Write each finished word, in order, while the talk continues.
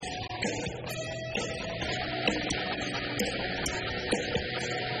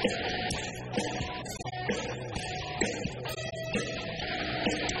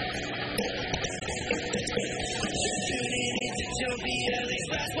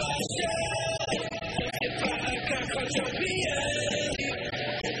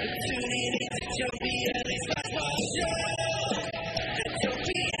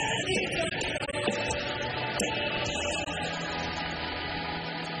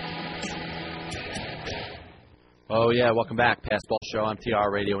Oh, yeah, welcome back. Passball Show,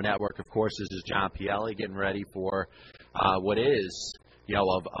 MTR Radio Network. Of course, this is John Pielli getting ready for what is,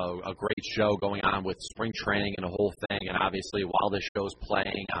 a great show going on with spring training and the whole thing. And obviously, while this show's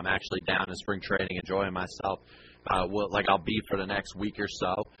playing, I'm actually down in spring training enjoying myself. Like I'll be for the next week or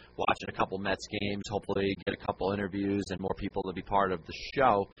so, watching a couple Mets games, hopefully get a couple interviews and more people to be part of the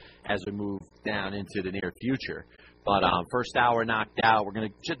show as we move down into the near future. But first hour knocked out, we're going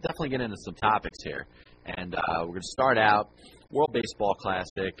to definitely get into some topics here. And we're going to start out World Baseball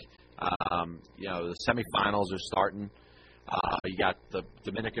Classic. The semifinals are starting. You got the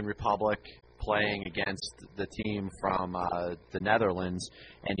Dominican Republic playing against the team from the Netherlands,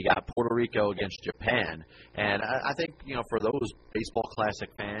 and you got Puerto Rico against Japan. And I think, for those Baseball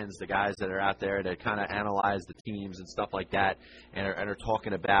Classic fans, the guys that are out there that kind of analyze the teams and stuff like that and are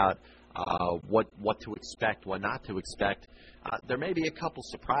talking about what to expect, what not to expect, there may be a couple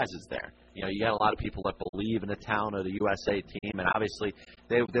surprises there. You got a lot of people that believe in the talent of the USA team, and obviously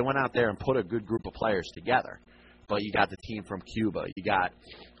they went out there and put a good group of players together. But you got the team from Cuba. You got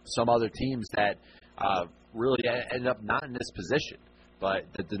some other teams that really ended up not in this position. But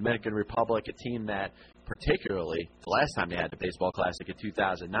the Dominican Republic, a team that particularly the last time they had the Baseball Classic in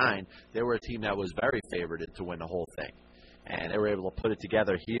 2009, they were a team that was very favored to win the whole thing. And they were able to put it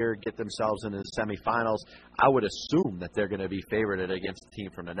together here, get themselves into the semifinals. I would assume that they're going to be favored against a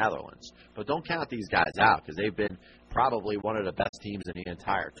team from the Netherlands. But don't count these guys out because they've been probably one of the best teams in the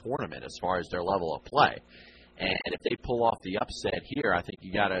entire tournament as far as their level of play. And if they pull off the upset here, I think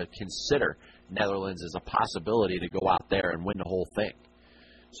you got to consider Netherlands as a possibility to go out there and win the whole thing.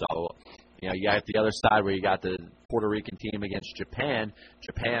 So, you got the other side where you got the Puerto Rican team against Japan.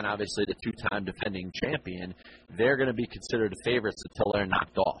 Japan, obviously the two-time defending champion, they're going to be considered the favorites until they're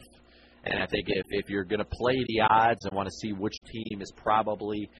knocked off. And I think if you're going to play the odds and want to see which team is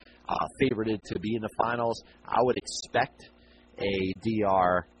probably favorited to be in the finals, I would expect a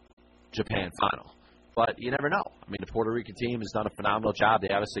DR Japan final. But you never know. I mean, the Puerto Rican team has done a phenomenal job. They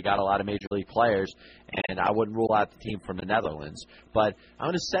obviously got a lot of Major League players, and I wouldn't rule out the team from the Netherlands. But I'm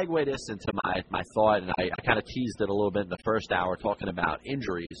going to segue this into my thought, and I kind of teased it a little bit in the first hour, talking about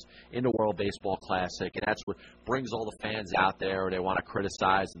injuries in the World Baseball Classic, and that's what brings all the fans out there. They want to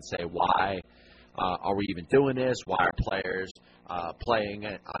criticize and say, why are we even doing this? Why are players playing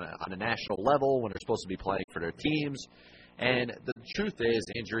on a national level when they're supposed to be playing for their teams? And the truth is,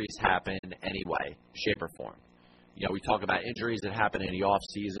 injuries happen anyway, shape or form. We talk about injuries that happen in the off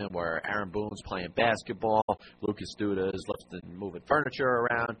season where Aaron Boone's playing basketball, Lucas Duda is lifting, moving furniture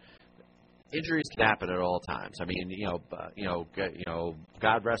around. Injuries can happen at all times. I mean,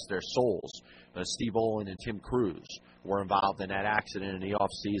 God rest their souls. Steve Olin and Tim Cruz were involved in that accident in the off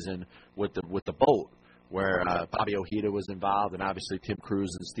season with the boat, where Bobby Ojeda was involved, and obviously Tim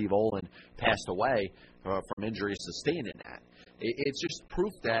Cruz and Steve Olin passed away from injuries sustained in that. It's just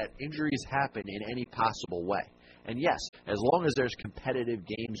proof that injuries happen in any possible way. And yes, as long as there's competitive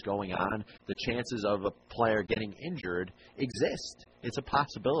games going on, the chances of a player getting injured exist. It's a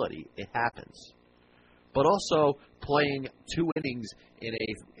possibility. It happens. But also playing 2 innings in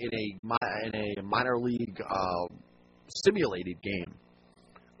a minor league simulated game,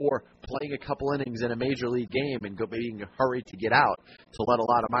 or playing a couple innings in a major league game and being hurried to get out to let a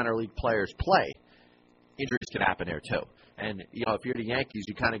lot of minor league players play, injuries can happen there too. And, if you're the Yankees,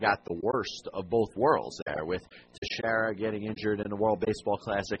 you kind of got the worst of both worlds there, with Teixeira getting injured in the World Baseball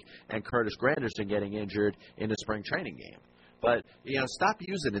Classic and Curtis Granderson getting injured in the spring training game. But, stop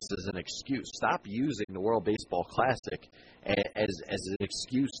using this as an excuse. Stop using the World Baseball Classic as an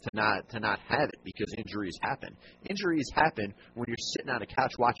excuse to not have it, because injuries happen. Injuries happen when you're sitting on a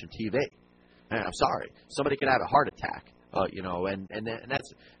couch watching TV. And I'm sorry, somebody could have a heart attack. And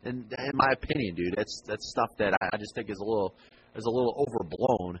that's, in my opinion, dude, that's stuff that I just think is a little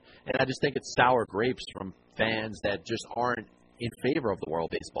overblown, and I just think it's sour grapes from fans that just aren't in favor of the World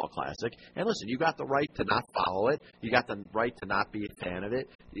Baseball Classic. And listen, you got the right to not follow it. You got the right to not be a fan of it.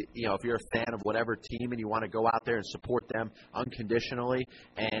 If you're a fan of whatever team and you want to go out there and support them unconditionally,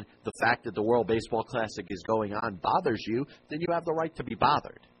 and the fact that the World Baseball Classic is going on bothers you, then you have the right to be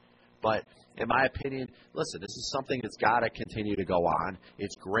bothered. But in my opinion, listen, this is something that's got to continue to go on.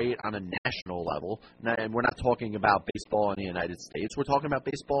 It's great on a national level. And we're not talking about baseball in the United States. We're talking about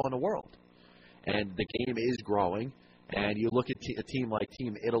baseball in the world. And the game is growing. And you look at a team like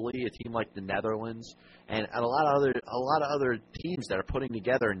Team Italy, a team like the Netherlands, and a lot of other teams that are putting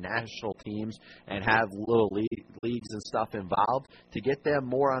together national teams and have little leagues and stuff involved to get them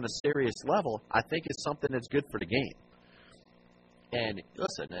more on a serious level. I think is something that's good for the game. And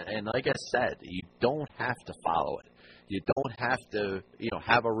listen, and like I said, you don't have to follow it. You don't have to,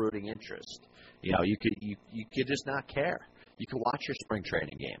 have a rooting interest. You could just not care. You can watch your spring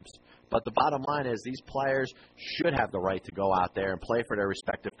training games. But the bottom line is these players should have the right to go out there and play for their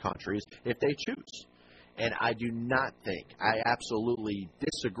respective countries if they choose. And I do not think, I absolutely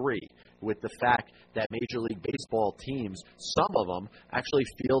disagree with the fact that Major League Baseball teams, some of them, actually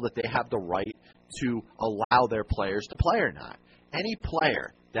feel that they have the right to allow their players to play or not. Any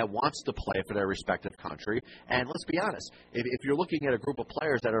player that wants to play for their respective country, and let's be honest, if you're looking at a group of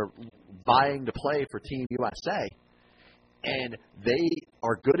players that are vying to play for Team USA, and they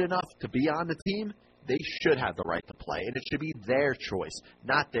are good enough to be on the team, they should have the right to play. And it should be their choice,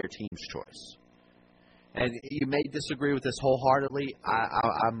 not their team's choice. And you may disagree with this wholeheartedly.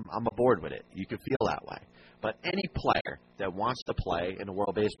 I'm aboard with it. You can feel that way. But any player that wants to play in the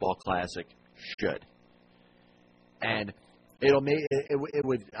World Baseball Classic should. And it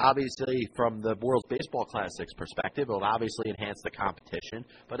would obviously, from the World Baseball Classic's perspective, it would obviously enhance the competition.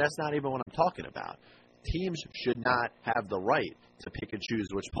 But that's not even what I'm talking about. Teams should not have the right to pick and choose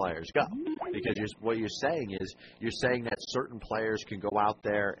which players go, because what you're saying is you're saying that certain players can go out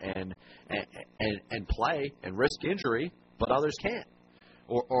there and play and risk injury, but others can't.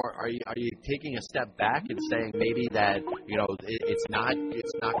 Or are you taking a step back and saying maybe that it's not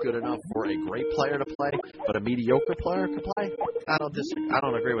good enough for a great player to play, but a mediocre player can play? I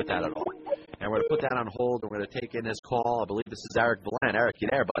don't agree with that at all. And we're going to put that on hold, and we're going to take in this call. I believe this is Eric Valent. Eric, you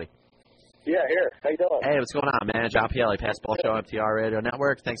there, buddy? Yeah, here. How you doing? Hey, what's going on, man? John Pielli, Passball Show, MTR Radio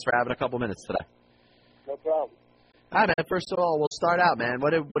Network. Thanks for having a couple minutes today. No problem. All right, man. First of all, we'll start out, man.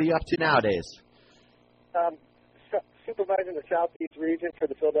 What are you up to nowadays? Supervising the Southeast region for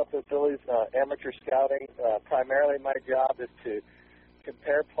the Philadelphia Phillies, amateur scouting. Primarily, my job is to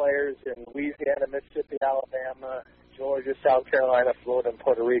compare players in Louisiana, Mississippi, Alabama, Georgia, South Carolina, Florida, and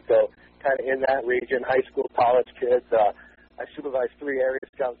Puerto Rico, kind of in that region, high school, college kids. I supervise 3 area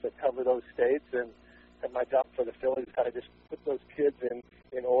scouts that cover those states, and my job for the Phillies is kind of just put those kids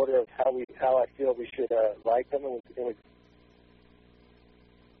in order of how I feel we should like them.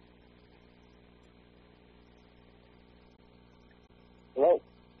 Hello?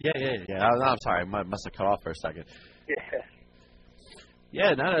 Yeah. I'm sorry. I must have cut off for a second. Yeah.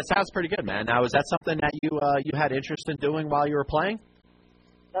 Yeah, no, that sounds pretty good, man. Now, is that something that you had interest in doing while you were playing?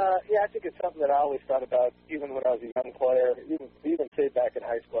 Yeah, I think it's something that I always thought about, even when I was a young player. Even say back in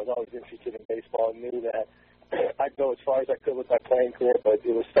high school, I was always interested in baseball and knew that I'd go as far as I could with my playing career, but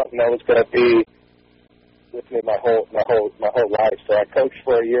it was something that was going to be with me my whole life. So I coached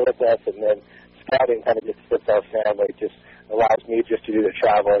for a year with us, and then scouting kind of just fits our family. It just allows me just to do the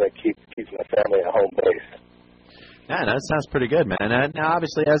travel and it keeps my family at home base. Yeah, that sounds pretty good, man. And now,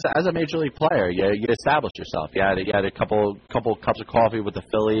 obviously, as a major league player, you established yourself. You had a couple cups of coffee with the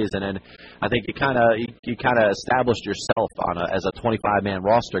Phillies, and then I think you kind of established yourself as a 25-man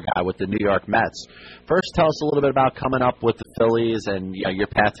roster guy with the New York Mets. First, tell us a little bit about coming up with the Phillies and your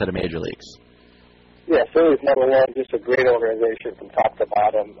path to the major leagues. Yeah, Phillies #1, just a great organization from top to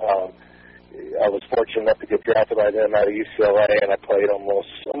bottom. I was fortunate enough to get drafted by them out of UCLA, and I played almost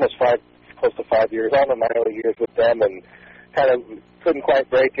close to 5 years, all of my early years with them, and kind of couldn't quite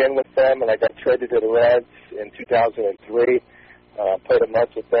break in with them, and I got traded to the Reds in 2003, played a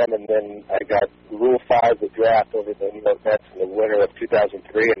month with them, and then I got Rule 5, the draft over the New York Mets in the winter of 2003,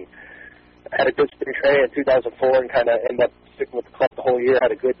 and I had a good spring training in 2004 and kind of ended up sticking with the club the whole year,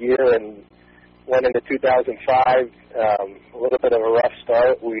 had a good year, and went into 2005, a little bit of a rough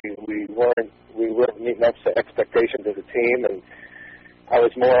start. We weren't meeting up to expectations of the team, and I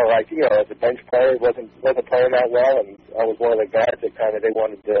was more like, as a bench player, wasn't playing that well, and I was one of the guys that they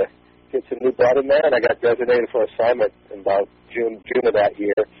wanted to get some new blood in there, and I got designated for assignment in about June of that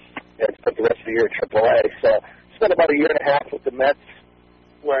year, and spent the rest of the year at AAA. So spent about a year and a half with the Mets,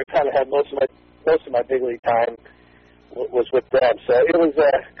 where I kind of had most of my big league time was with them. So it was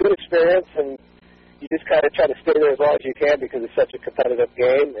a good experience, and you just kind of try to stay there as long as you can because it's such a competitive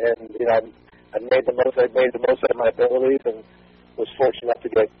game, and I made the most out of my abilities, and was fortunate enough to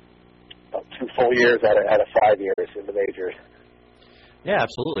get about 2 full years out of 5 years in the majors. Yeah,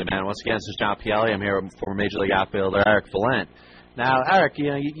 absolutely, man. Once again, this is John Pielli. I'm here with former Major League outfielder Eric Valent. Now, Eric,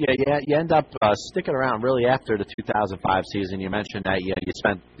 you end up sticking around really after the 2005 season. You mentioned that you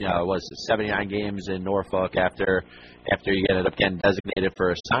spent 79 games in Norfolk after you ended up getting designated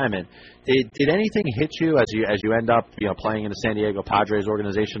for assignment. Did anything hit you as you end up playing in the San Diego Padres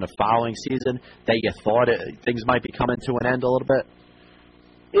organization the following season that you thought things might be coming to an end a little bit?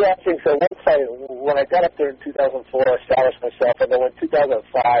 Yeah, I think so. When I got up there in 2004, I established myself, and then in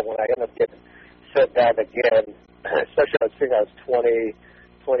 2005, when I ended up getting sent down again, especially I think I was 20,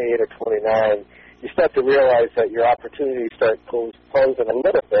 28 or 29, you start to realize that your opportunities start closing a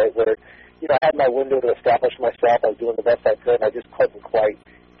little bit where, I had my window to establish myself. I was doing the best I could. I just couldn't quite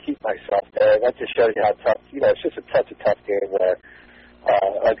keep myself there. And that just shows you how tough, it's just such a tough game where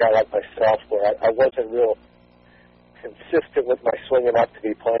a guy like myself where I wasn't real consistent with my swing enough to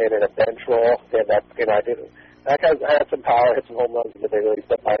be playing in a bench role. And that, I didn't. I had some power, hit some home runs in the big leagues,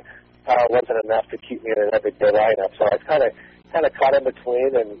 but my power wasn't enough to keep me in an everyday lineup. So I was kind of caught in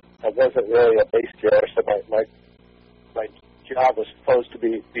between, and I wasn't really a base dealer. So my job was supposed to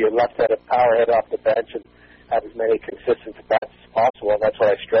be a left-handed power hit off the bench and have as many consistent bats as possible, and that's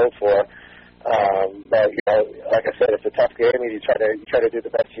what I strove for. But like I said, it's a tough game, and you try to do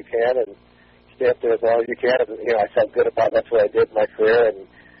the best you can and stay up there as long as you can. And, I felt good about that's what I did in my career, and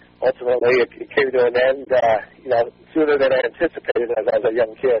ultimately it came to an end, sooner than I anticipated as I was a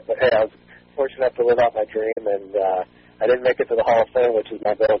young kid. But hey, I was fortunate enough to live out my dream, and I didn't make it to the Hall of Fame, which was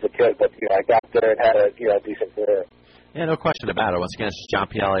my goal as a kid. But I got there and had a decent career. Yeah, no question about it. Once again, this is John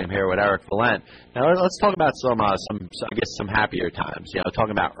Pielli. I'm here with Eric Valent. Now let's talk about some happier times.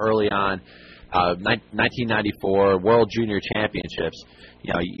 Talking about early on, 1994 World Junior Championships.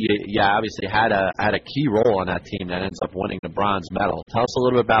 You obviously had a key role on that team that ends up winning the bronze medal. Tell us a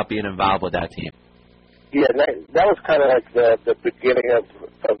little bit about being involved with that team. Yeah, that was kind of like the beginning of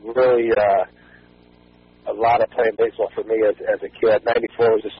really a lot of playing baseball for me as a kid.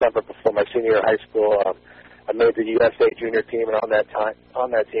 94 was the summer before my senior year of high school. I made the USA Junior team, and on that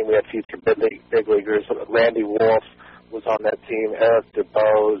team we had future big leaguers. Randy Wolf was on that team, Eric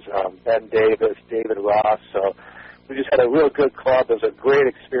DuBose, Ben Davis, David Ross. So we just had a real good club. It was a great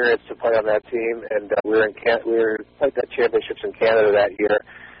experience to play on that team, and we played that championships in Canada that year,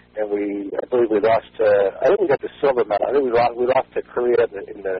 and I believe we lost to. I think we got the silver medal. I think we lost to Korea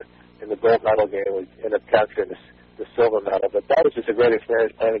in the gold medal game. We ended up capturing the silver medal, but that was just a great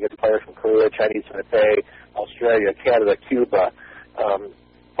experience playing against players from Korea, Chinese Taipei, Australia, Canada, Cuba.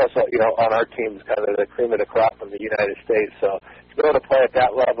 Plus, on our team is kind of the cream of the crop from the United States. So to be able to play at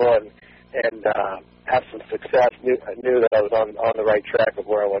that level and have some success, I knew that I was on the right track of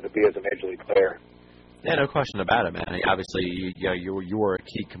where I wanted to be as a major league player. Yeah, no question about it, man. Obviously, you were a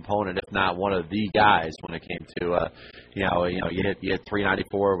key component, if not one of the guys, when it came to you hit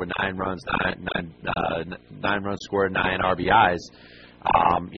 394 with 9 runs, nine runs scored, 9 RBIs.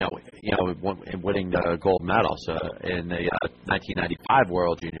 Winning the gold medal in the 1995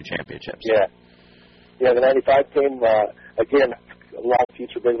 World Junior Championships. Yeah, the 95 team, again, a lot of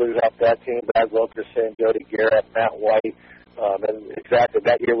future big leaguers off that team, Brad Wilkerson, Jody Garrett, Matt White, and exactly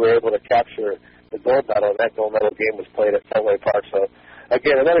that year we were able to capture the gold medal, and that gold medal game was played at Fenway Park. So,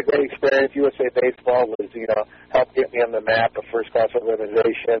 again, another great experience. USA Baseball was, helped get me on the map, a first-class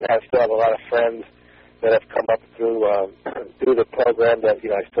organization. I still have a lot of friends that have come up through the program that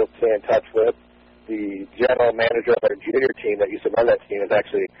I still stay in touch with. The general manager of our junior team that used to run that team is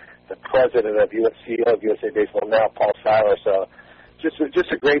actually the president of CEO of USA Baseball now, Paul Seiler. So just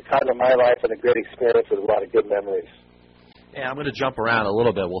a great time in my life and a great experience with a lot of good memories. Yeah, I'm going to jump around a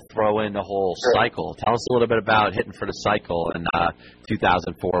little bit. We'll throw in the whole cycle. Tell us a little bit about hitting for the cycle in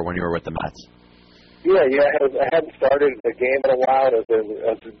 2004 when you were with the Mets. Yeah, I hadn't started the game in a while. It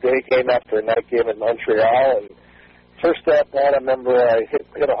was a day game after a night game in Montreal, and first at bat, I remember I hit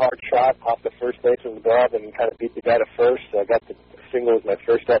a hard shot off the first baseman's glove and kind of beat the guy to first. So I got the single with my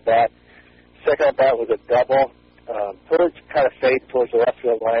first at bat. Second at bat was a double. Third kind of fade towards the left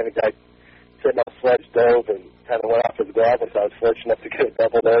field line. The guy sitting on sledge dove and kind of went off his glove, and so I was fortunate enough to get a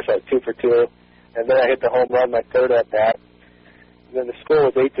double there. So I was 2 for 2, and then I hit the home run my third at bat. And then the score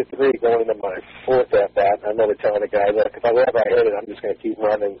was 8-3 going into my fourth at bat. I remember telling the guy, look, wherever I hit it, I'm just going to keep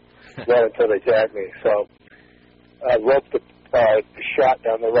running until they tag me. So I roped the shot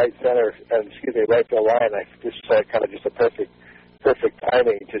down the right field line. I just said kind of just a perfect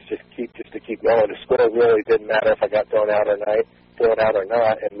timing, just to keep going. The score really didn't matter if I got thrown out or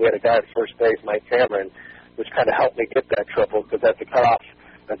not. And we had a guy at first base, Mike Cameron, which kind of helped me get that triple because as the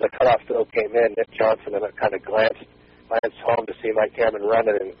cutoff still came in, Nick Johnson and I kind of glanced home to see Mike Cameron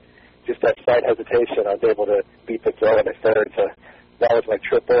running, and just that slight hesitation, I was able to beat the throw in the third. So that was my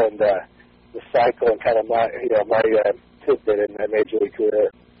triple, and the cycle, and kind of my tidbit in my Major League career.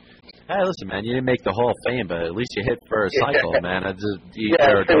 Hey, listen, man, you didn't make the Hall of Fame, but at least you hit for a cycle, man.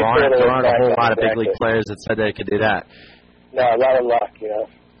 Yeah, there aren't a whole lot of big league players that said they could do that. No, a lot of luck, you know.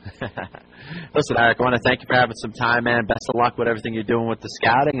 Listen, Eric, I want to thank you for having some time, man. Best of luck with everything you're doing with the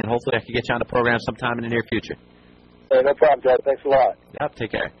scouting, and hopefully I can get you on the program sometime in the near future. Hey, no problem, Joe. Thanks a lot. Yep,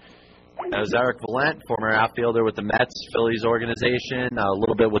 take care. That was Eric Valent, former outfielder with the Mets, Phillies organization, a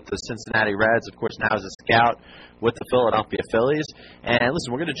little bit with the Cincinnati Reds, of course, now as a scout with the Philadelphia Phillies. And listen,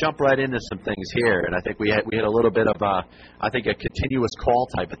 we're going to jump right into some things here, and I think we had a little bit of a continuous call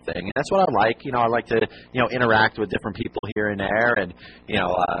type of thing, and that's what I like. I like to interact with different people here and there, and it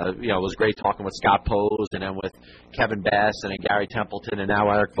was great talking with Scott Pose and then with Kevin Bass and then Gary Templeton and now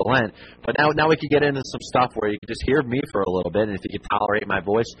Eric Valent. But now we could get into some stuff where you can just hear me for a little bit, and if you can tolerate my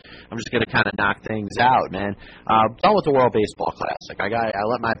voice, I'm just going to kind of knock things out, man. Done with the World Baseball Classic. I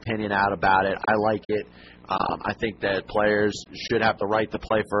let my opinion out about it. I like it. I think that players should have the right to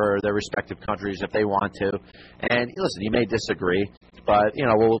play for their respective countries if they want to. And listen, you may disagree, but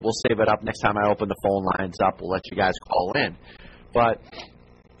we'll save it up next time I open the phone lines up. We'll let you guys call in. But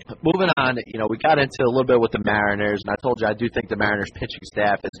moving on, we got into a little bit with the Mariners, and I told you I do think the Mariners pitching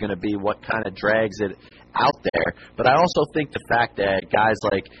staff is going to be what kind of drags it out there. But I also think the fact that guys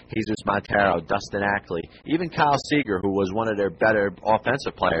like Jesus Montero, Dustin Ackley, even Kyle Seager, who was one of their better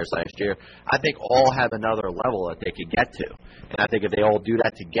offensive players last year, I think all have another level that they could get to. And I think if they all do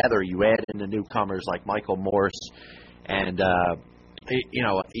that together, you add in the newcomers like Michael Morse and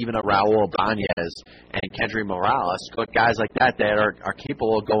even a Raul Ibanez and Kendry Morales, guys like that are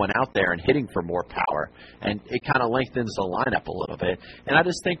capable of going out there and hitting for more power. And it kind of lengthens the lineup a little bit. And I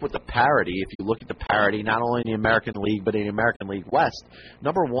just think with the parity, if you look at the parity, not only in the American League, but in the American League West,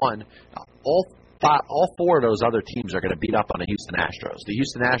 number one, all four of those other teams are going to beat up on the Houston Astros. The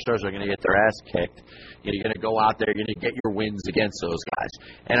Houston Astros are going to get their ass kicked. You're going to go out there, you're going to get your wins against those guys.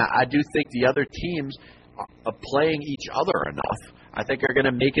 And I do think the other teams are playing each other enough. I think are going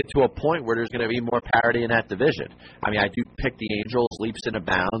to make it to a point where there's going to be more parity in that division. I mean, I do pick the Angels leaps into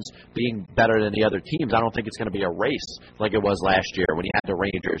bounds, being better than the other teams. I don't think it's going to be a race like it was last year when you had the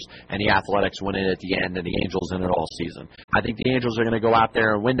Rangers and the Athletics win it at the end and the Angels in it all season. I think the Angels are going to go out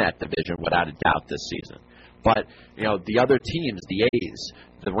there and win that division without a doubt this season. But, the other teams, the A's,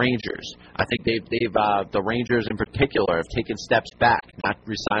 the Rangers, I think the Rangers in particular have taken steps back, not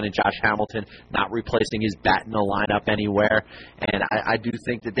re-signing Josh Hamilton, not replacing his bat in the lineup anywhere. And I do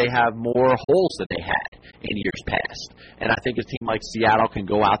think that they have more holes than they had in years past. And I think a team like Seattle can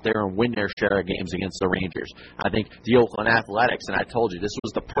go out there and win their share of games against the Rangers. I think the Oakland Athletics, and I told you, this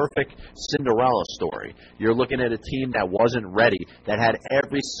was the perfect Cinderella story. You're looking at a team that wasn't ready, that had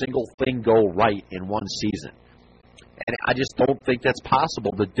every single thing go right in one season. And I just don't think that's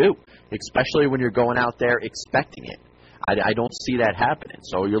possible to do, especially when you're going out there expecting it. I don't see that happening.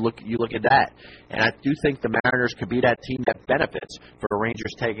 So you look at that. And I do think the Mariners could be that team that benefits for the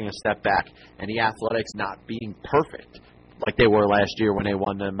Rangers taking a step back and the Athletics not being perfect like they were last year when they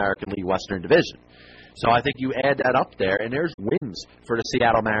won the American League Western Division. So I think you add that up there, and there's wins for the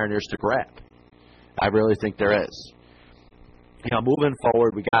Seattle Mariners to grab. I really think there is. Moving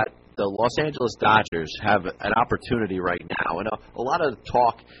forward, we got the Los Angeles Dodgers have an opportunity right now. And a lot of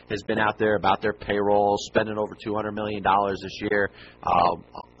talk has been out there about their payroll, spending over $200 million this year,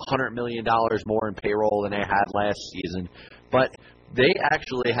 $100 million more in payroll than they had last season. But they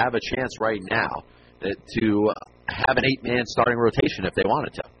actually have a chance right now to have an 8-man starting rotation if they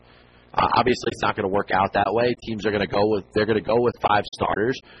wanted to. Obviously, it's not going to work out that way. Teams are going to go with 5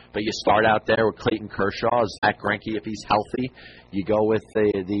 starters, but you start out there with Clayton Kershaw, Zach Greinke if he's healthy. You go with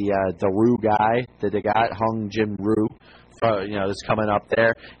the Rue guy that they got, Hung Jin Ryu, that's coming up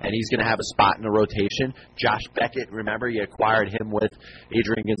there, and he's going to have a spot in the rotation. Josh Beckett, remember, you acquired him with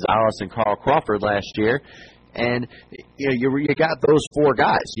Adrian Gonzalez and Carl Crawford last year. And you got those 4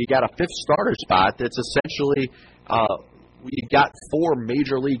 guys. You got a 5th starter spot that's essentially you got 4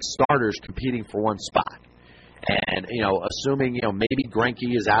 major league starters competing for one spot. And, assuming, maybe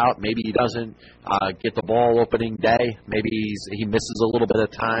Greinke is out, maybe he doesn't get the ball opening day, maybe he misses a little bit of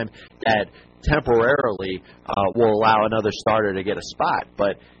time, that temporarily will allow another starter to get a spot.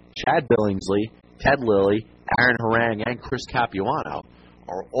 But Chad Billingsley, Ted Lilly, Aaron Harang, and Chris Capuano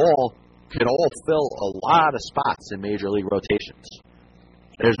could all fill a lot of spots in major league rotations.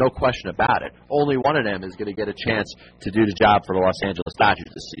 There's no question about it. Only one of them is going to get a chance to do the job for the Los Angeles Dodgers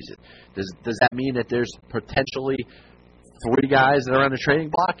this season. Does that mean that there's potentially 3 guys that are on the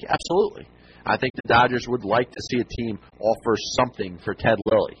trading block? Absolutely. I think the Dodgers would like to see a team offer something for Ted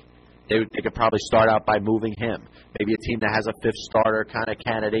Lilly They could probably start out by moving him. Maybe a team that has a fifth starter kind of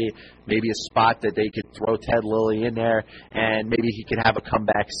candidate, maybe a spot that they could throw Ted Lilly in there, and maybe he could have a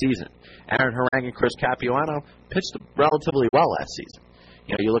comeback season. Aaron Harang and Chris Capuano pitched relatively well last season.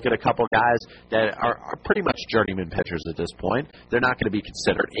 You know, you look at a couple guys that are pretty much journeyman pitchers at this point. They're not going to be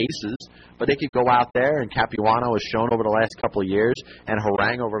considered aces, but they could go out there, and Capuano has shown over the last couple of years, and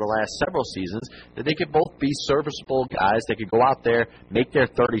Harang over the last several seasons, that they could both be serviceable guys. They could go out there, make their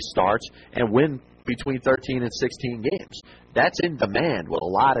 30 starts, and win between 13 and 16 games. That's in demand with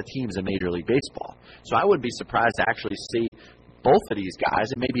a lot of teams in Major League Baseball. So I wouldn't be surprised to actually see both of these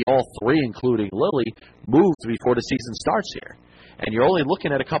guys, and maybe all three, including Lilly, moved before the season starts here. And you're only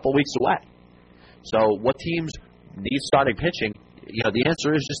looking at a couple weeks away. So what teams need starting pitching? You know, the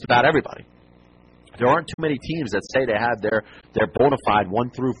answer is just about everybody. There aren't too many teams that say they have their bona fide 1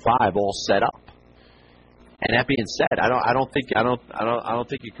 through 5 all set up. And that being said, I don't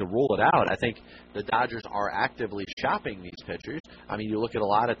think you can rule it out. I think the Dodgers are actively shopping these pitchers. I mean, you look at a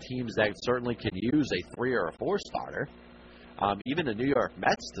lot of teams that certainly can use a 3 or a 4 starter. Even the New York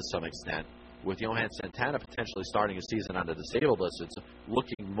Mets, to some extent, with Johan Santana potentially starting a season on the disabled list, it's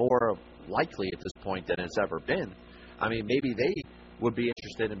looking more likely at this point than it's ever been. I mean, maybe they would be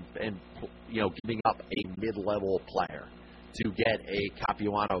interested in giving up a mid-level player to get a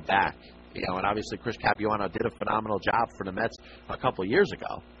Capuano back. You know, and obviously Chris Capuano did a phenomenal job for the Mets a couple of years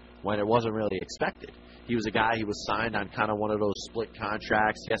ago when it wasn't really expected. He was a guy, he was signed on kind of one of those split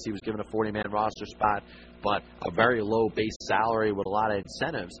contracts. Yes, he was given a 40-man roster spot, but a very low base salary with a lot of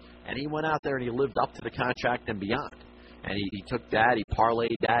incentives. And he went out there and he lived up to the contract and beyond. And he took that, he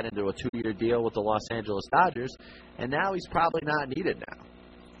parlayed that into a 2-year deal with the Los Angeles Dodgers, and now he's probably not needed now.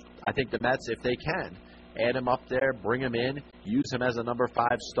 I think the Mets, if they can, add him up there, bring him in, use him as a number 5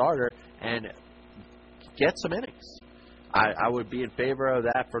 starter, and get some innings. I would be in favor of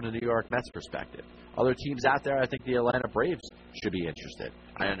that from the New York Mets perspective. Other teams out there, I think the Atlanta Braves should be interested.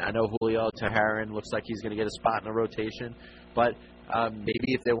 I know Julio Teheran looks like he's going to get a spot in the rotation, but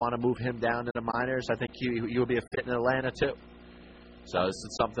maybe if they want to move him down to the minors, I think he would be a fit in Atlanta too. So this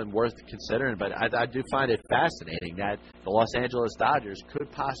is something worth considering, but I do find it fascinating that the Los Angeles Dodgers could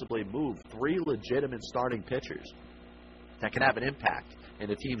possibly move 3 legitimate starting pitchers that can have an impact in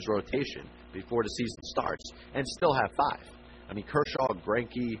the team's rotation before the season starts and still have 5. I mean, Kershaw,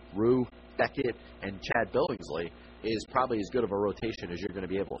 Greinke, Rue, Beckett, and Chad Billingsley is probably as good of a rotation as you're going to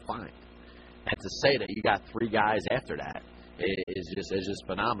be able to find. And to say that you got 3 guys after that is just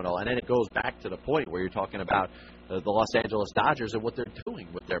phenomenal. And then it goes back to the point where you're talking about the Los Angeles Dodgers and what they're doing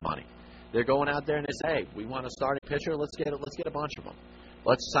with their money. They're going out there and they say, hey, we want a starting pitcher, let's get a bunch of them.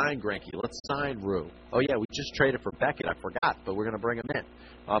 Let's sign Greinke. Let's sign Rue. Oh, yeah, we just traded for Beckett. I forgot, but we're going to bring him in.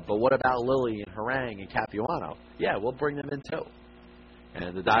 But what about Lilly and Harang and Capuano? Yeah, we'll bring them in too.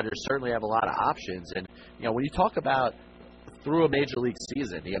 And the Dodgers certainly have a lot of options. And, you know, when you talk about through a Major League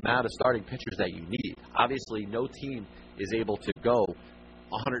season, the amount of starting pitchers that you need, obviously no team is able to go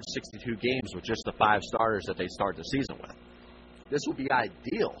 162 games with just the 5 starters that they start the season with. This would be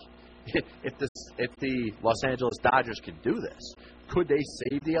ideal if the Los Angeles Dodgers could do this. Could they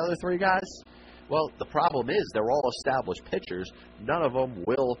save the other 3 guys? Well, the problem is they're all established pitchers. None of them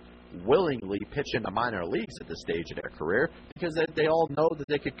will willingly pitch in the minor leagues at this stage of their career because they all know that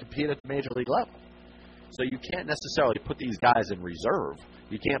they could compete at the major league level. So you can't necessarily put these guys in reserve.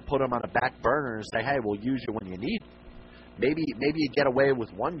 You can't put them on a back burner and say, hey, we'll use you when you need. Maybe you get away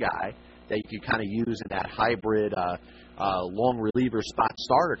with one guy that you can kind of use in that hybrid long reliever spot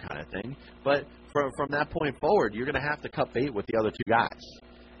starter kind of thing. But from that point forward, you're going to have to cut bait with the other 2 guys.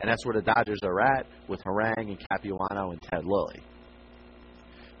 And that's where the Dodgers are at with Harang and Capuano and Ted Lilly.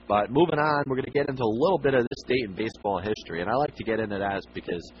 But moving on, we're going to get into a little bit of this date in baseball history. And I like to get into that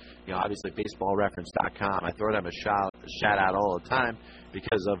because, you know, obviously baseballreference.com, I throw them a shout out all the time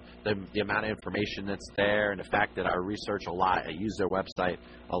because of the amount of information that's there and the fact that I research a lot. I use their website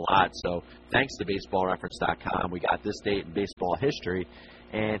a lot. So thanks to baseballreference.com, we got this date in baseball history.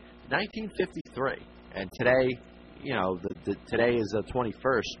 And 1953. And today, you know, today is the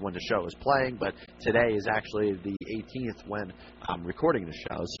 21st when the show is playing, but today is actually the 18th when I'm recording the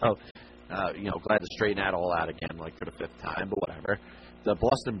show. So, you know, glad to straighten that all out again, like for the 5th time, but whatever. The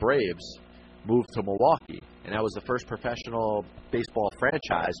Boston Braves moved to Milwaukee, and that was the first professional baseball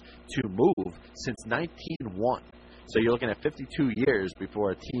franchise to move since 1901. So you're looking at 52 years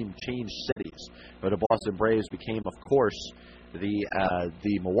before a team changed cities. But the Boston Braves became, of course,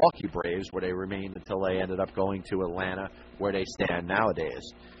 the Milwaukee Braves, where they remained until they ended up going to Atlanta, where they stand nowadays.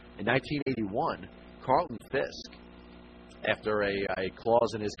 In 1981, Carlton Fisk after a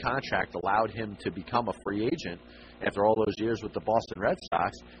clause in his contract allowed him to become a free agent after all those years with the Boston Red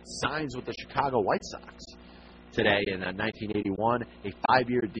Sox, signs with the Chicago White Sox today in 1981, a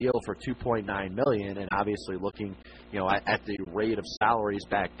 5-year deal for $2.9 million, and obviously looking, at the rate of salaries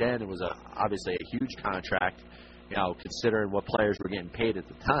back then, it was obviously a huge contract, considering what players were getting paid at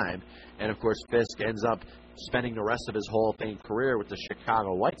the time. And of course, Fisk ends up spending the rest of his Hall of Fame career with the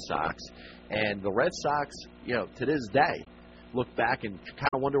Chicago White Sox, and the Red Sox, to this day, look back and kind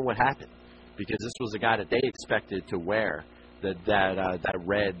of wonder what happened, because this was a guy that they expected to wear that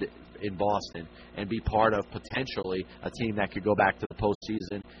red in Boston and be part of potentially a team that could go back to the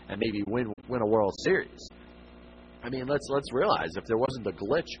postseason and maybe win a World Series. I mean, let's realize, if there wasn't a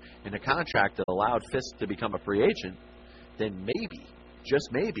glitch in the contract that allowed Fisk to become a free agent, then maybe, just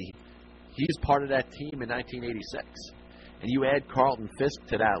maybe, he's part of that team in 1986. And you add Carlton Fisk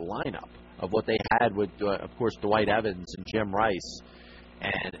to that lineup of what they had with, of course, Dwight Evans and Jim Rice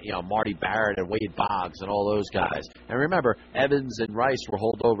and, Marty Barrett and Wade Boggs and all those guys. And remember, Evans and Rice were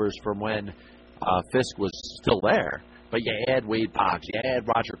holdovers from when Fisk was still there. But you add Wade Boggs, you add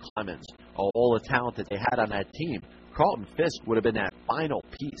Roger Clemens, all the talent that they had on that team. Carlton Fisk would have been that final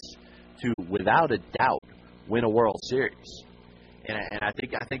piece to, without a doubt, win a World Series. And I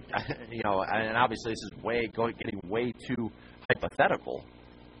think, and obviously this is getting way too hypothetical.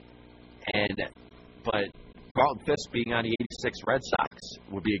 But Carlton Fisk being on the 86 Red Sox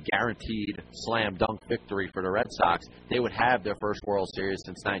would be a guaranteed slam dunk victory for the Red Sox. They would have their first World Series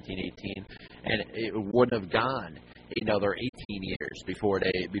since 1918, and it wouldn't have gone another 18 years before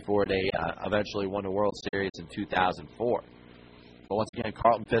they eventually won the World Series in 2004. But once again,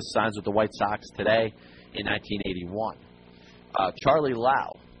 Carlton Fisk signs with the White Sox today in 1981. Charlie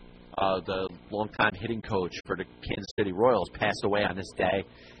Lau, the longtime hitting coach for the Kansas City Royals, passed away on this day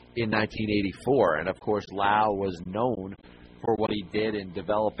in 1984. And, of course, Lau was known for what he did in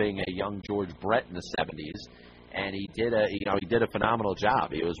developing a young George Brett in the 70s. And he did a phenomenal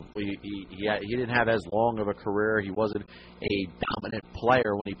job. He didn't have as long of a career. He wasn't a dominant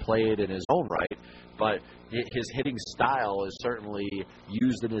player when he played in his own right, but his hitting style is certainly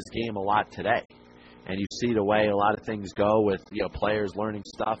used in his game a lot today. And you see the way a lot of things go with players learning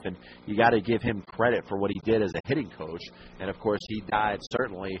stuff, and you got to give him credit for what he did as a hitting coach. And of course, he died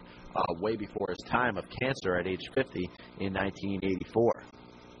certainly way before his time of cancer at age 50 in 1984.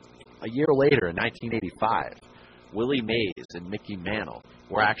 A year later, in 1985, Willie Mays and Mickey Mantle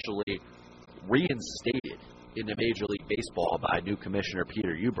were actually reinstated into Major League Baseball by new commissioner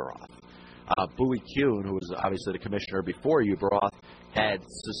Peter Ueberroth. Bowie Kuhn, who was obviously the commissioner before Ueberroth, had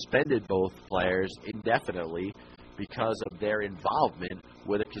suspended both players indefinitely because of their involvement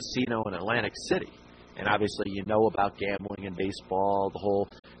with a casino in Atlantic City. And obviously you know about gambling in baseball, the whole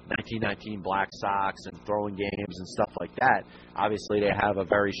 1919 Black Sox and throwing games and stuff like that. Obviously they have a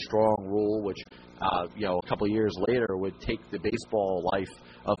very strong rule which, a couple of years later would take the baseball life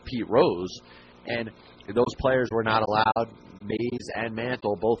of Pete Rose. And those players were not allowed, Mays and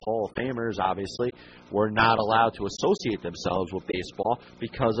Mantle, both Hall of Famers obviously, were not allowed to associate themselves with baseball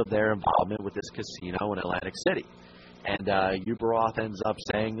because of their involvement with this casino in Atlantic City. And Ueberroth ends up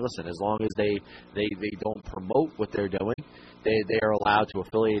saying, listen, as long as they don't promote what they're doing, they are allowed to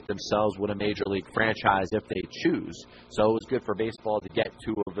affiliate themselves with a major league franchise if they choose. So it was good for baseball to get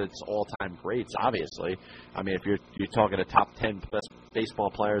two of its all-time greats, obviously. I mean, if you're talking the top 10 best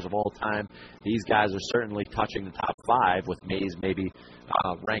baseball players of all time, these guys are certainly touching the top 5, with Mays maybe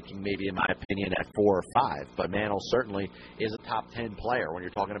ranking maybe, in my opinion, at 4 or 5. But Mantle certainly is a top 10 player when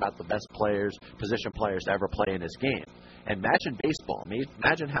you're talking about the best players, position players to ever play in this game. And imagine baseball.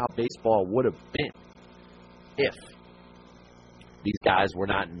 Imagine how baseball would have been if these guys were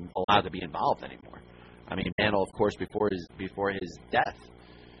not allowed to be involved anymore. I mean, Mantle, of course, before his death,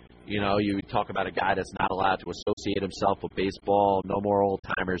 you talk about a guy that's not allowed to associate himself with baseball, no more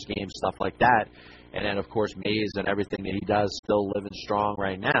old-timers games, stuff like that. And then, of course, Mays and everything that he does, still living strong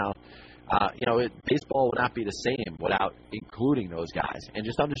right now. Baseball would not be the same without including those guys. And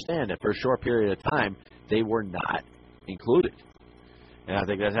just understand that for a short period of time, they were not included. And I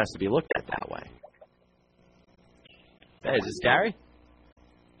think that has to be looked at that way. Hey, is this Gary?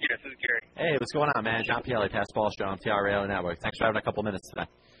 Yes, this is Gary. Hey, what's going on, man? John Pielli, Pass Ball Show on TR Radio Network. Thanks for having a couple minutes today.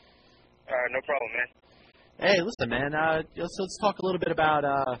 No problem, man. Hey, listen, man. Let's talk a little bit about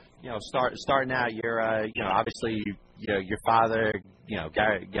starting out. You're obviously your father,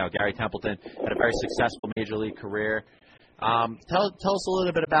 Gary Templeton, had a very successful major league career. Tell us a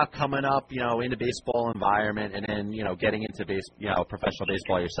little bit about coming up, in the baseball environment, and then getting into professional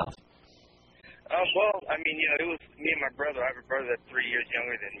baseball yourself. Well, I mean, it was me and my brother. I have a brother that's 3 years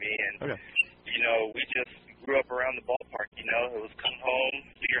younger than me, and okay. We just grew up around the ballpark, you know. It was come home,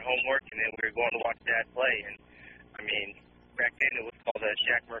 do your homework, and then we were going to watch Dad play. And, I mean, back then it was called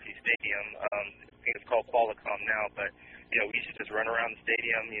Jack Murphy Stadium. I think it's called Qualicom now, but, you know, we used to just run around the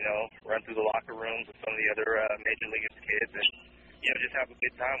stadium, you know, run through the locker rooms with some of the other Major Leaguers kids and, you know, just have a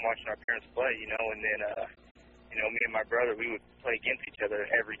good time watching our parents play, you know. And then, you know, me and my brother, we would play against each other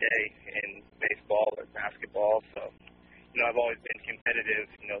every day in baseball or basketball. So, you know, I've always been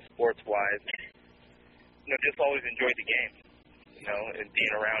competitive, you know, sports-wise. You know, just always enjoyed the game, you know, and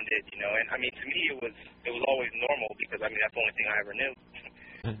being around it, you know. And, I mean, to me, it was always normal because, I mean, that's the only thing I ever knew.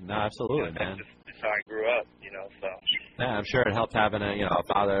 No, absolutely, you know, man. That's how I grew up, you know, so. Yeah, I'm sure it helped having a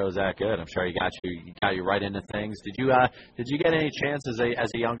father that was that good. I'm sure he got you right into things. Did you get any chance as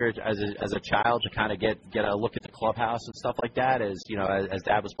a child to kind of get a look at the clubhouse and stuff like that as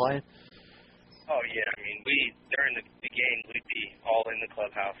Dad was playing? Oh yeah, I mean during the games we'd be all in the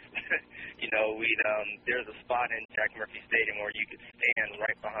clubhouse. You know, there's a spot in Jack Murphy Stadium where you could stand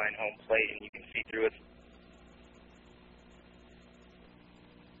right behind home plate and you can see through it.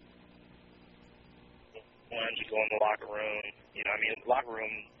 You go in the locker room, you know, I mean, locker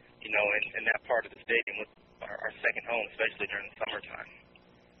room, you know, in that part of the stadium was our second home, especially during the summertime.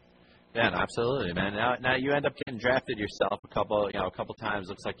 Yeah, no, absolutely, man. Now you end up getting drafted yourself a couple times.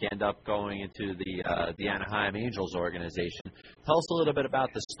 Looks like you end up going into the Anaheim Angels organization. Tell us a little bit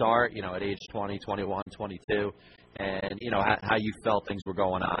about the start, you know, at age 20, 21, 22, and, you know, how you felt things were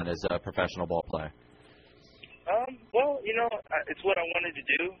going on as a professional ball player. Well, you know, it's what I wanted to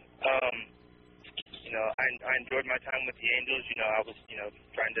do. You know, I enjoyed my time with the Angels. You know, I was, you know,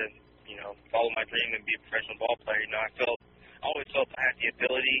 trying to, you know, follow my dream and be a professional ball player. You know, I always felt I had the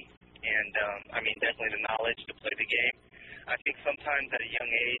ability and, I mean, definitely the knowledge to play the game. I think sometimes at a young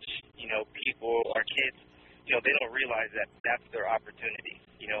age, you know, people or kids, you know, they don't realize that that's their opportunity.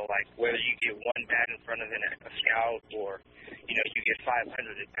 You know, like whether you get one bat in front of a scout or, you know, you get 500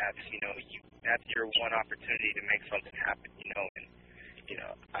 at bats, you know, that's your one opportunity to make something happen, you know. And, you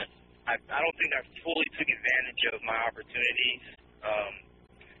know, I don't think I fully took advantage of my opportunities.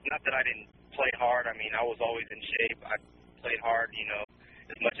 Not that I didn't play hard. I mean, I was always in shape. I played hard, you know,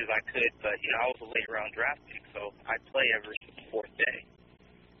 as much as I could. But, you know, I was a late round draft pick, so I play every fourth day.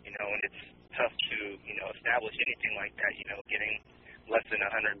 You know, and it's tough to, you know, establish anything like that, you know, getting less than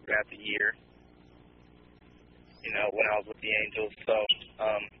 100 bats a year, you know, when I was with the Angels. So,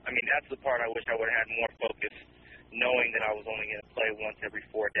 I mean, that's the part I wish I would have had more focus, knowing that I was only going to play once every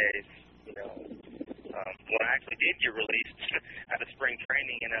 4 days, you know. When I actually did get released out of spring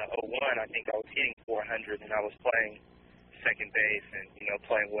training in 2001, I think I was hitting 400 and I was playing second base and, you know,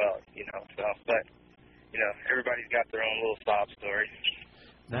 playing well, you know. So, but, you know, everybody's got their own little sob story.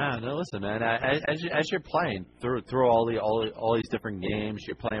 No, listen, man. As you're playing through all these different games,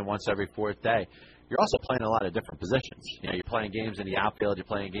 you're playing once every fourth day. You're also playing a lot of different positions. You know, you're playing games in the outfield, you're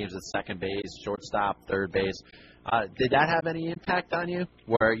playing games at second base, shortstop, third base. Did that have any impact on you?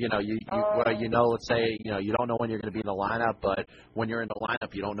 Where let's say you don't know when you're going to be in the lineup, but when you're in the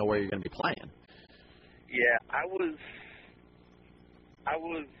lineup, you don't know where you're going to be playing. Yeah, I was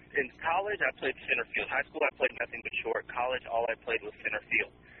in college. I played center field. High school, I played nothing but short. College, all I played was center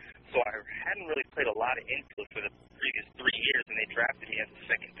field. So I hadn't really played a lot of infield for the previous 3 years, and they drafted me as a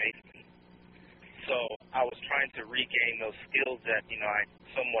second baseman. So I was trying to regain those skills that, you know, I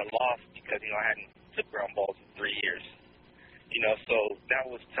somewhat lost because, you know, I hadn't took ground balls in 3 years. You know, so that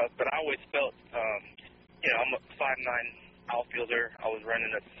was tough. But I always felt, you know, I'm a 5'9" outfielder. I was running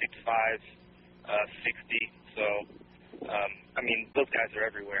a 6'5", 60. So, I mean, those guys are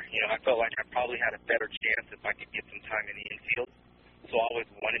everywhere. You know, I felt like I probably had a better chance if I could get some time in the infield. So I always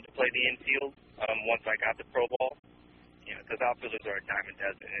wanted to play the infield once I got the pro ball. You know, because outfielders are a dime a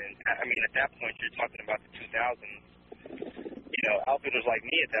dozen. And, I mean, at that point, you're talking about the 2000s. You know, outfielders like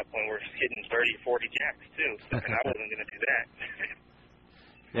me at that point were hitting 30, 40 jacks, too. So, and I wasn't going to do that.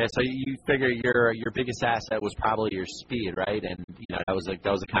 Yeah, so you figure your biggest asset was probably your speed, right? And, you know, that was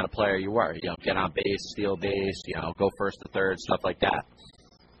the kind of player you were. You know, get on base, steal base, you know, go first to third, stuff like that.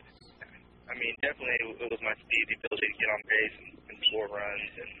 I mean, definitely it was my speed, the ability to get on base and score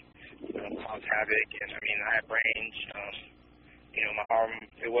runs and, you know, cause havoc. And, I mean, I had range. You know, my arm,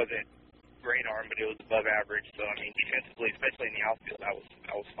 it wasn't great arm, but it was above average. So, I mean, defensively, especially in the outfield, I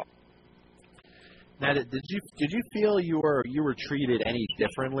was fine. Now, did you feel you were treated any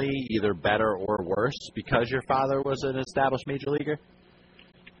differently, either better or worse, because your father was an established major leaguer?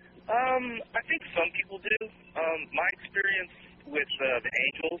 I think some people do. My experience with the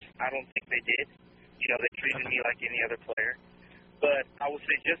Angels, I don't think they did. You know, they treated me like any other player. But I would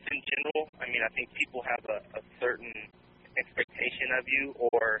say just in general, I mean, I think people have a certain expectation of you,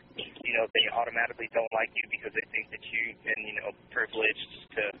 or or, you know, they automatically don't like you because they think that you've been, you know, privileged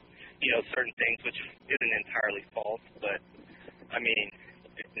to, you know, certain things, which isn't entirely false. But, I mean,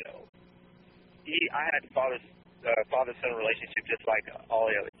 you know, I had father-son relationship just like all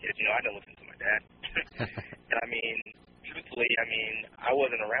the other kids. You know, I didn't listen to my dad. And, I mean, truthfully, I mean, I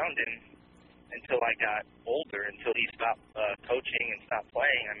wasn't around him until I got older, until he stopped coaching and stopped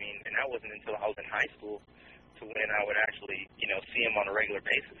playing. I mean, and that wasn't until I was in high school to when I would actually, you know, see him on a regular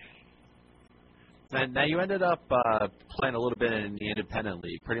basis. And now you ended up playing a little bit in the independent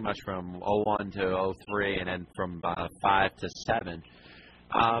league, pretty much from 01 to 03, and then from 5 to 7.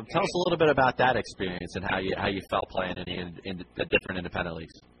 Tell us a little bit about that experience and how you felt playing in the different independent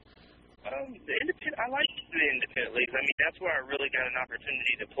leagues. I liked the independent leagues. I mean, that's where I really got an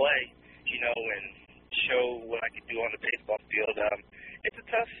opportunity to play, you know, and show what I could do on the baseball field. It's a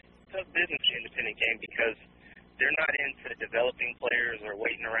tough business, the independent game, because they're not into developing players or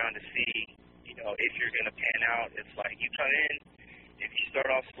waiting around to see, you know, if you're going to pan out. It's like you come in, if you start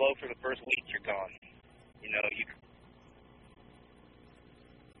off slow for the first week, you're gone. You know, you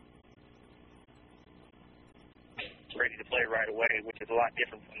ready to play right away, which is a lot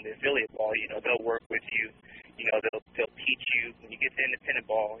different from the affiliate ball. You know, they'll work with you. You know, they'll teach you. When you get to independent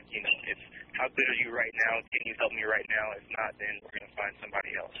ball, you know, it's how good are you right now? Can you help me right now? If not, then we're going to find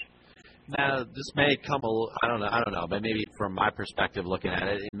somebody else. Now, this may come I don't know, but maybe from my perspective looking at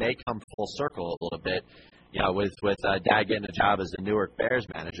it, it may come full circle a little bit. You know, with Dad getting a job as the Newark Bears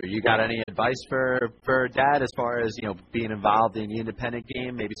manager, you got any advice for Dad as far as, you know, being involved in the independent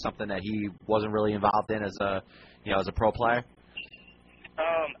game? Maybe something that he wasn't really involved in as a pro player.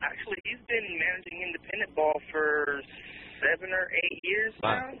 Actually, he's been managing independent ball for 7 or 8 years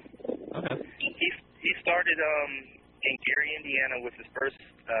now. Okay. He started in Gary, Indiana, with his first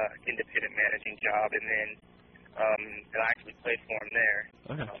independent managing job, and then I actually played for him there.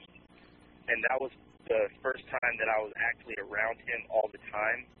 Okay. And that was the first time that I was actually around him all the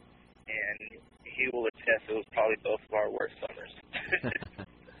time, and he will attest it was probably both of our worst summers.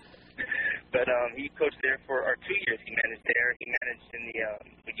 But he coached there for 2 years. He managed there. He managed in the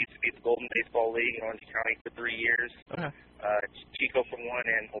what used to be the Golden Baseball League in Orange County for 3 years. Okay. Chico for 1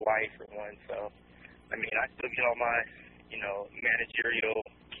 and Hawaii for 1. So, I mean, I still get all my, you know, managerial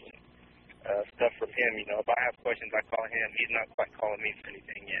stuff from him. You know, if I have questions, I call him. He's not quite calling me for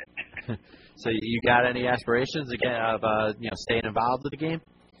anything yet. So you got any aspirations again of you know, staying involved with the game?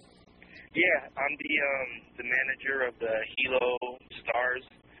 Yeah, I'm the manager of the Hilo Stars.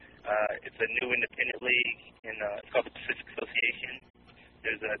 It's a new independent league, and it's called the Pacific Association.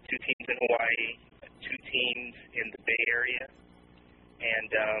 There's 2 teams in Hawaii, 2 teams in the Bay Area,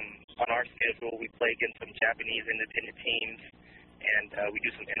 and on our schedule we play against some Japanese independent teams, and we do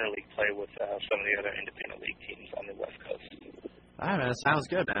some interleague play with some of the other independent league teams on the West Coast. All right, man. Sounds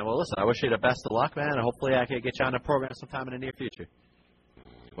good, man. Well, listen, I wish you the best of luck, man, and hopefully I can get you on the program sometime in the near future.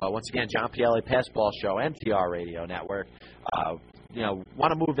 Well, once again, John Pielli, Passball Show, MTR Radio Network. You know,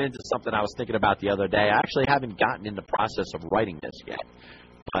 want to move into something I was thinking about the other day. I actually haven't gotten in the process of writing this yet,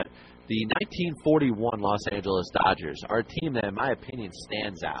 but the 1941 Los Angeles Dodgers are a team that, in my opinion,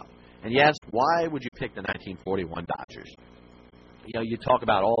 stands out. And yes, why would you pick the 1941 Dodgers? You know, you talk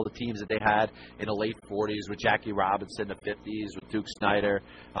about all the teams that they had in the late 40s with Jackie Robinson, the 50s with Duke Snider,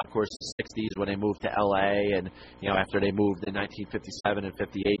 of course, the 60s when they moved to L.A., and, you know, after they moved in 1957 and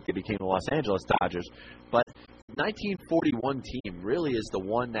 58, they became the Los Angeles Dodgers. But the 1941 team really is the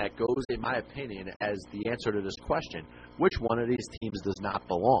one that goes, in my opinion, as the answer to this question. Which one of these teams does not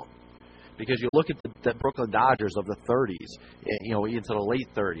belong? Because you look at the Brooklyn Dodgers of the 30s, you know, into the late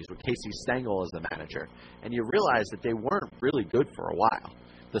 30s with Casey Stengel as the manager, and you realize that they weren't really good for a while.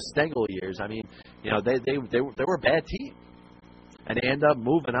 The Stengel years, I mean, you know, they were a bad team. And they end up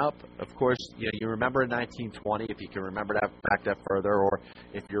moving up. Of course, you know, you remember in 1920, if you can remember that back that further, or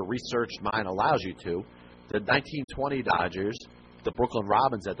if your researched mind allows you to, the 1920 Dodgers, the Brooklyn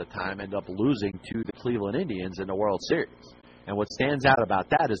Robins at the time, end up losing to the Cleveland Indians in the World Series. And what stands out about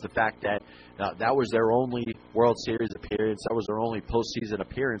that is the fact that that was their only World Series appearance. That was their only postseason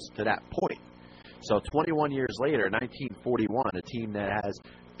appearance to that point. So 21 years later, 1941, a team that has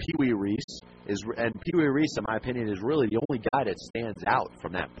Pee Wee Reese, and Pee Wee Reese, in my opinion, is really the only guy that stands out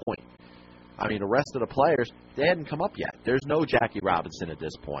from that point. I mean, the rest of the players, they hadn't come up yet. There's no Jackie Robinson at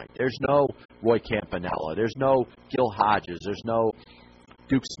this point. There's no Roy Campanella. There's no Gil Hodges. There's no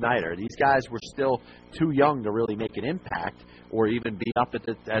Duke Snider. These guys were still too young to really make an impact or even be up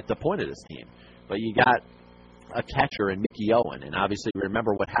at the point of this team. But you got a catcher in Mickey Owen, and obviously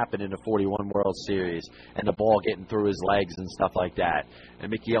remember what happened in the 41 World Series and the ball getting through his legs and stuff like that. And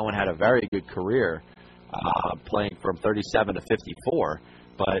Mickey Owen had a very good career playing from 37 to 54.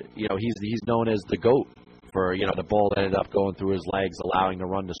 but he's known as the GOAT for the ball that ended up going through his legs, allowing the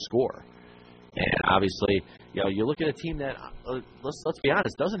run to score. And obviously, you look at a team that let's be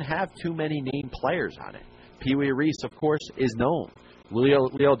honest, doesn't have too many named players on it. Pee Wee Reese, of course, is known. Leo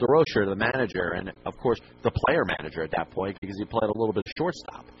DeRocher, the manager, and of course the player manager at that point, because he played a little bit of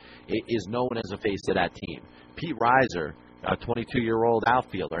shortstop, is known as a face of that team. Pete Reiser, a 22-year-old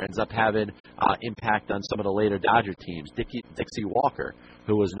outfielder, ends up having impact on some of the later Dodger teams. Dixie Walker,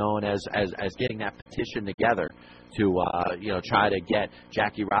 who was known as getting that petition together to try to get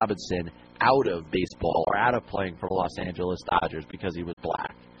Jackie Robinson out of baseball or out of playing for the Los Angeles Dodgers because he was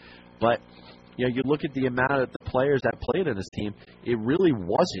black. But you look at the amount of the players that played in this team, it really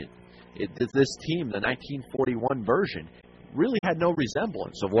wasn't. This team, the 1941 version, really had no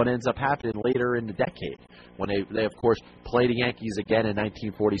resemblance of what ends up happening later in the decade when they of course, play the Yankees again in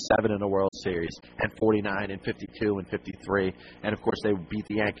 1947 in the World Series, and 49 and 52 and 53, and of course they beat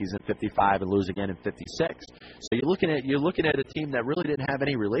the Yankees in 55 and lose again in 56. So you're looking at a team that really didn't have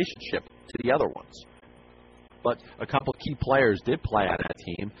any relationship to the other ones. But a couple key players did play on that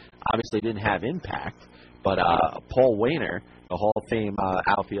team. Obviously didn't have impact, but Paul Wainer, the Hall of Fame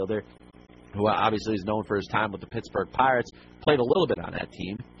outfielder, who obviously is known for his time with the Pittsburgh Pirates, played a little bit on that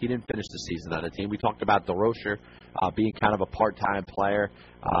team. He didn't finish the season on the team. We talked about DeRocher being kind of a part-time player,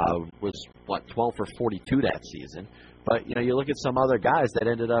 was, 12 for 42 that season. But, you look at some other guys that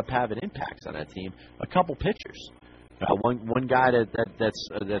ended up having impacts on that team. A couple pitchers. One guy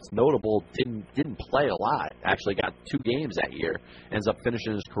that's notable didn't play a lot. Actually, got 2 games that year. Ends up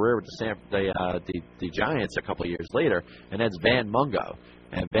finishing his career with the Giants a couple of years later, and that's Van Mungo.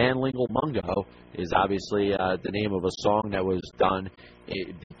 And Van Lingle Mungo is obviously the name of a song that was done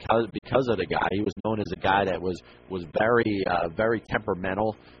because of the guy. He was known as a guy that was very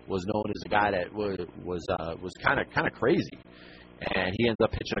temperamental. Was known as a guy that was kind of crazy. And he ends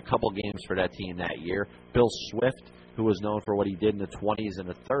up pitching a couple games for that team that year. Bill Swift, who was known for what he did in the 20s and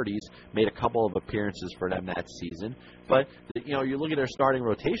the 30s, made a couple of appearances for them that season. But, you look at their starting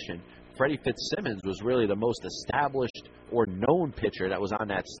rotation, Freddie Fitzsimmons was really the most established or known pitcher that was on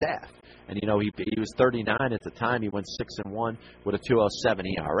that staff. And, he was 39 at the time. He went 6-1 with a 2.07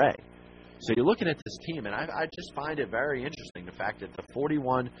 ERA. So you're looking at this team, and I just find it very interesting, the fact that the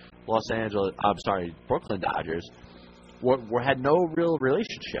 41 Brooklyn Dodgers had no real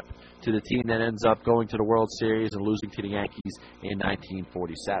relationship to the team that ends up going to the World Series and losing to the Yankees in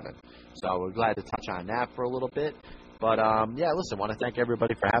 1947. So we're glad to touch on that for a little bit. But, listen, I want to thank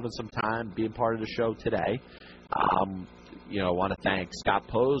everybody for having some time, being part of the show today. Want to thank Scott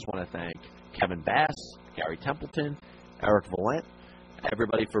Pose, want to thank Kevin Bass, Gary Templeton, Eric Valent,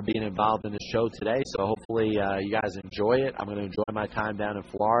 everybody for being involved in the show today. So hopefully you guys enjoy it. I'm going to enjoy my time down in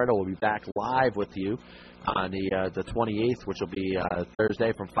Florida. We'll be back live with you on the 28th, which will be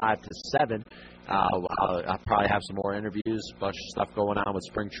Thursday from 5 to 7. I'll probably have some more interviews, a bunch of stuff going on with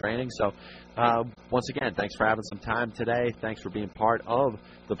spring training. So once again, thanks for having some time today. Thanks for being part of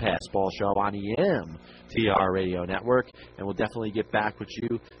the Passball Show on EMTR Radio Network. And we'll definitely get back with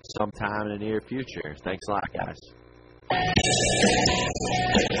you sometime in the near future. Thanks a lot, guys.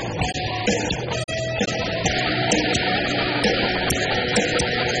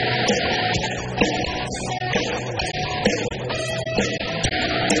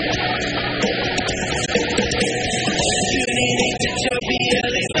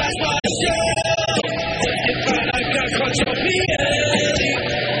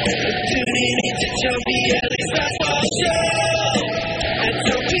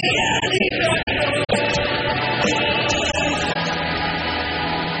 Show.